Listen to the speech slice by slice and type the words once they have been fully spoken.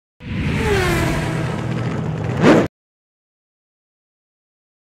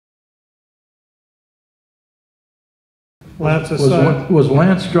Lance assigned. Was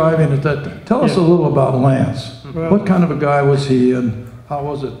Lance driving at that time? Tell us a little about Lance. Well, what kind of a guy was he, and how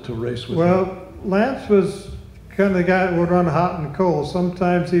was it to race with him? Well, Lance was kind of the guy that would run hot and cold.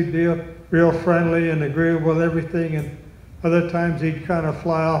 Sometimes he'd be real friendly and agreeable with everything, and other times he'd kind of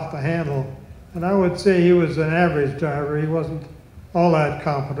fly off the handle. And I would say he was an average driver. He wasn't all that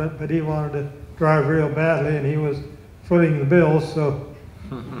competent, but he wanted to drive real badly, and he was footing the bill, so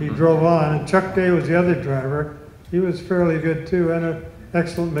he drove on. And Chuck Day was the other driver. He was fairly good too, and an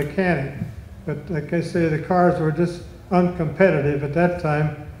excellent mechanic. But like I say, the cars were just uncompetitive at that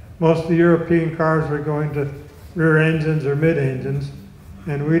time. Most of the European cars were going to rear engines or mid engines,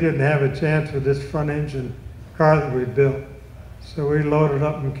 and we didn't have a chance with this front engine car that we built. So we loaded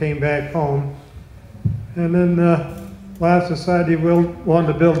up and came back home. And then Lance decided he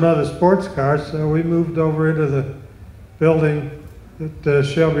wanted to build another sports car, so we moved over into the building that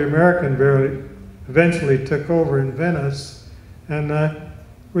Shelby American eventually took over in Venice. And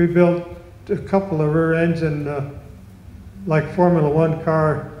we built a couple of rear engine, like Formula One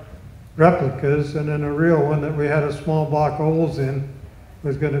car replicas, and then a real one that we had a small block holes in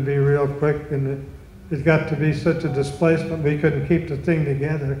was going to be real quick, and it got to be such a displacement we couldn't keep the thing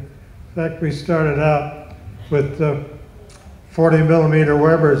together. In fact, we started out with 40mm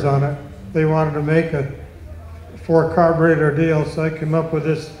Webers on it. They wanted to make a 4 carburetor deal, so I came up with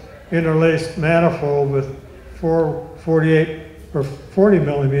this interlaced manifold with 4 48 or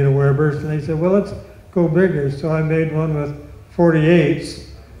 40mm Webers, and they said, well, let's go bigger. So I made one with 48s,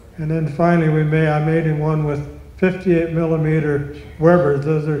 and then finally I made him one with 58mm Webers.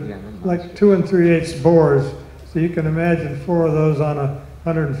 Those are like 2 3/8 bores, so you can imagine 4 of those on a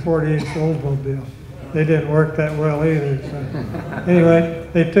 148 Oldsmobile. They didn't work that well either. So. Anyway,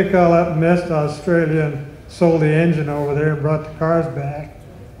 they took all that mess to Australia and sold the engine over there and brought the cars back.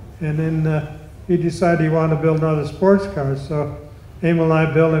 And then he decided he wanted to build another sports car. So Emil and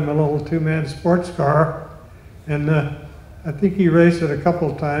I built him a little 2-man sports car. And I think he raced it a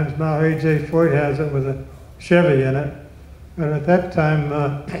couple of times. Now A.J. Foyt has it with a Chevy in it. But at that time,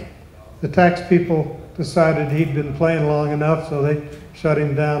 the tax people decided he'd been playing long enough, so they shut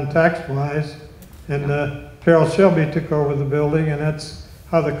him down tax-wise. And Carroll Shelby took over the building, and that's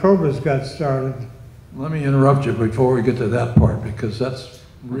how the Cobras got started. Let me interrupt you before we get to that part, because that's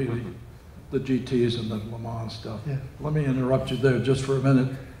really the GTs and the Le Mans stuff. Yeah. Let me interrupt you there just for a minute.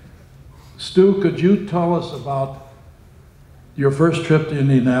 Stu, could you tell us about your first trip to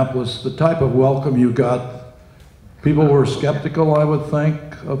Indianapolis, the type of welcome you got? People were skeptical, I would think,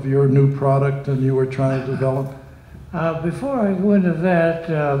 of your new product and you were trying to develop. Before I go into that,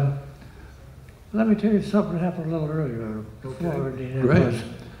 let me tell you something that happened a little earlier. Okay. Great.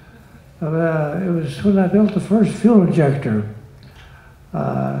 It was when I built the first fuel injector.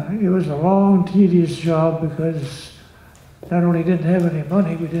 It was a long, tedious job because not only didn't have any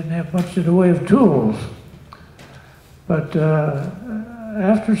money, we didn't have much in the way of tools. But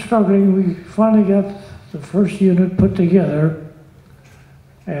after struggling, we finally got the first unit put together,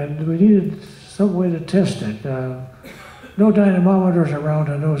 and we needed some way to test it. No dynamometers around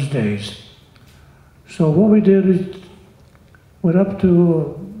in those days. So what we did is went up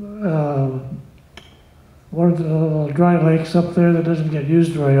to one of the little dry lakes up there that doesn't get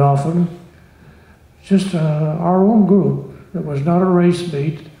used very often. Just our own group. It was not a race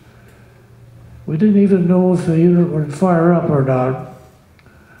meet. We didn't even know if the unit would fire up or not.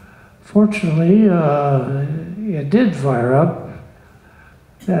 Fortunately, it did fire up,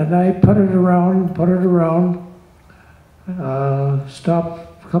 and I putted around,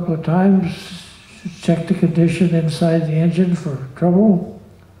 stopped a couple of times, checked the condition inside the engine for trouble.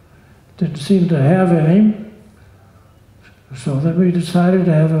 Didn't seem to have any. So then we decided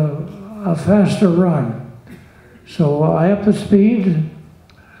to have a faster run. So I upped the speed,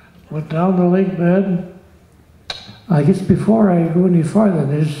 went down the lake bed. I guess before I go any farther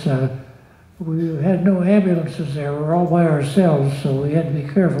than this, we had no ambulances there. We were all by ourselves, so we had to be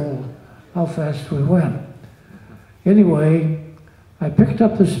careful how fast we went. Anyway, I picked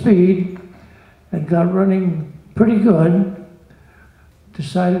up the speed and got running pretty good.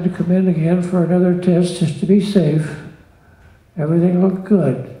 Decided to come in again for another test just to be safe. Everything looked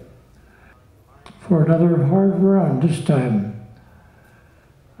good. For another hard run this time.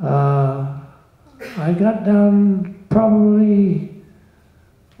 I got down probably,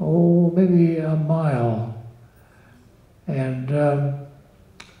 maybe a mile. And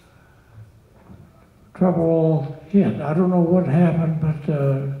trouble hit. I don't know what happened, but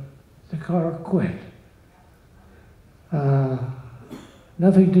the car quit.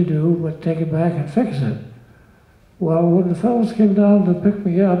 Nothing to do but take it back and fix it. Well, when the fellows came down to pick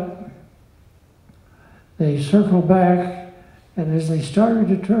me up, they circled back And as they started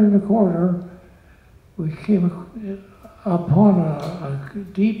to turn the corner, we came upon a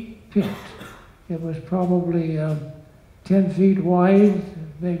deep pit. It was probably 10 feet wide,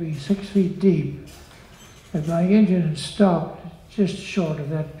 maybe 6 feet deep. And my engine had stopped just short of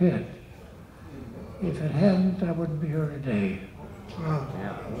that pit. If it hadn't, I wouldn't be here today.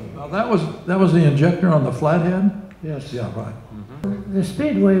 Now that was the injector on the flathead? Yes. Yeah, right. The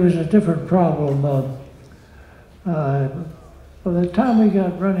Speedway was a different problem. By the time we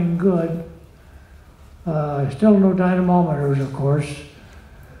got running good, still no dynamometers, of course.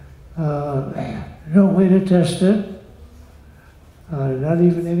 No way to test it. Not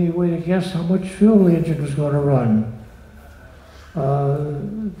even any way to guess how much fuel the engine was going to run.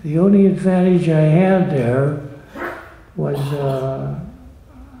 The only advantage I had there was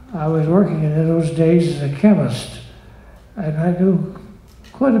I was working in those days as a chemist, and I knew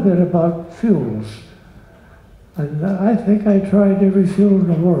quite a bit about fuels. And I think I tried every fuel in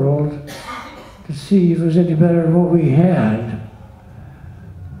the world to see if it was any better than what we had.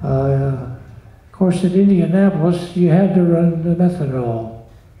 Of course, at Indianapolis, you had to run the methanol.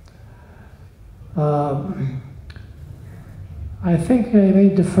 I think I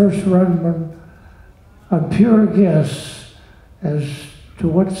made the first run on pure guess as to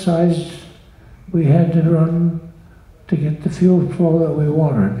what size we had to run to get the fuel flow that we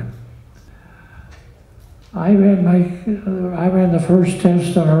wanted. I ran the first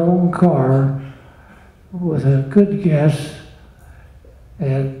test on our own car with a good guess,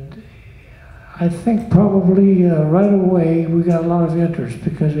 and I think probably right away we got a lot of interest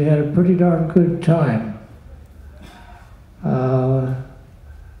because we had a pretty darn good time.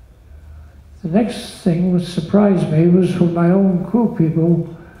 The next thing that surprised me was when my own crew people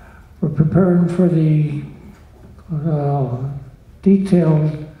were preparing for the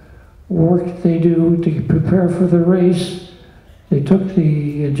detailed work they do to prepare for the race. They took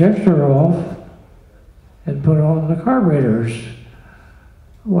the injector off and put on the carburetors.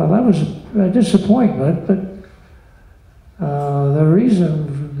 Well, that was a disappointment, but the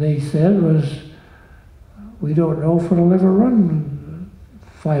reason they said was, we don't know if it'll ever run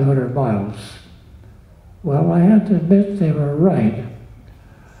 500 miles. Well, I had to admit they were right.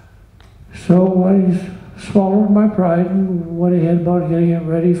 So I swallowed my pride and went ahead about getting it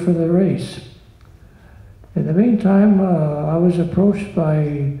ready for the race. In the meantime, I was approached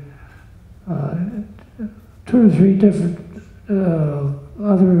by 2 or 3 different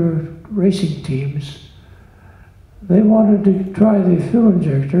other racing teams. They wanted to try the fuel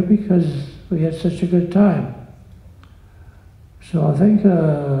injector because we had such a good time. So I think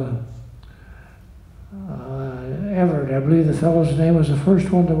Everett, I believe the fellow's name, was the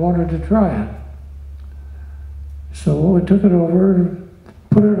first one that wanted to try it. So we took it over,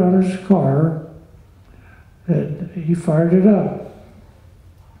 put it on his car, and he fired it up.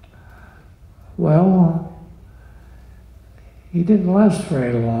 Well, he didn't last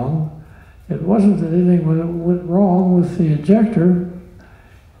very long. It wasn't that anything went wrong with the injector.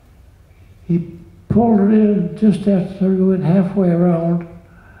 He pulled it in just after we went halfway around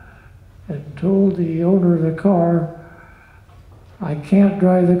and told the owner of the car, I can't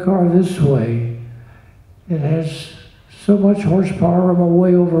drive the car this way. It has so much horsepower, I'm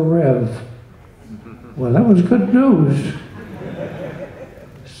way over rev. Well, that was good news.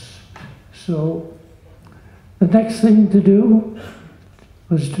 So the next thing to do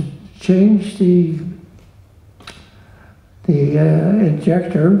was to change the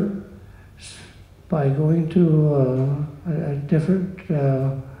injector by going to a different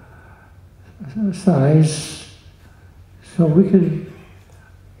size, so we could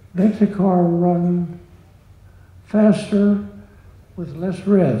make the car run faster with less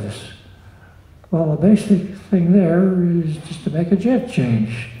revs. Well, the basic thing there is just to make a jet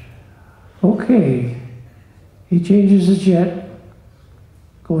change. Okay, he changes the jet,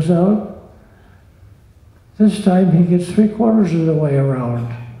 goes out. This time he gets 3/4 of the way around,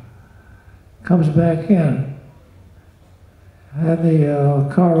 comes back in. And the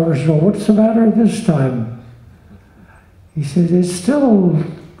car owner said, what's the matter this time? He said, it still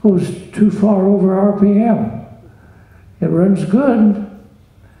goes too far over RPM. It runs good,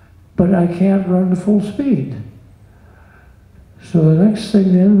 but I can't run full speed. So the next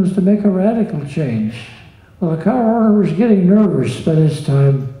thing then was to make a radical change. Well, the car owner was getting nervous by this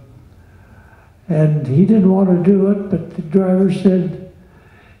time, and he didn't want to do it, but the driver said,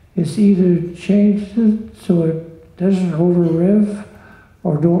 it's either change it so it doesn't over rev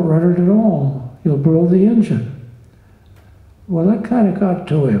or don't run it at all. You'll blow the engine. Well, that kind of got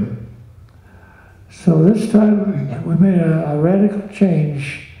to him. So this time we made a radical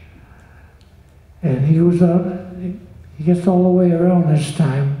change, and he goes out, he gets all the way around this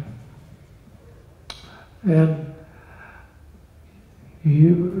time. And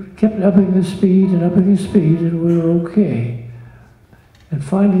you kept upping the speed and upping the speed, and we were okay. And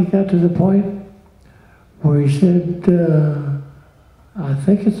finally got to the point where he said, I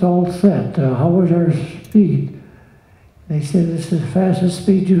think it's all set. How was our speed? They said, it's the fastest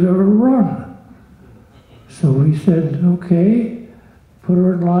speed you've ever run. So we said, okay, put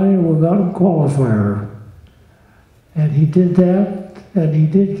her in line and we'll go out and qualify her. And he did that, and he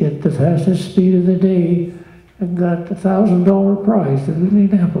did get the fastest speed of the day and got a $1,000 prize in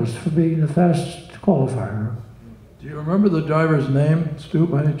Indianapolis for being the fastest qualifier. Do you remember the driver's name, Stu,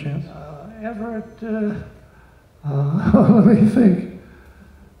 by any chance? Everett, let me think.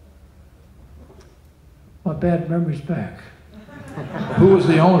 My bad memory's back. Who was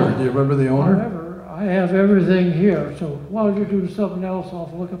the owner? Do you remember the owner? However, I have everything here, so while you're doing something else,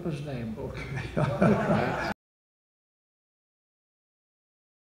 I'll look up his name. Okay.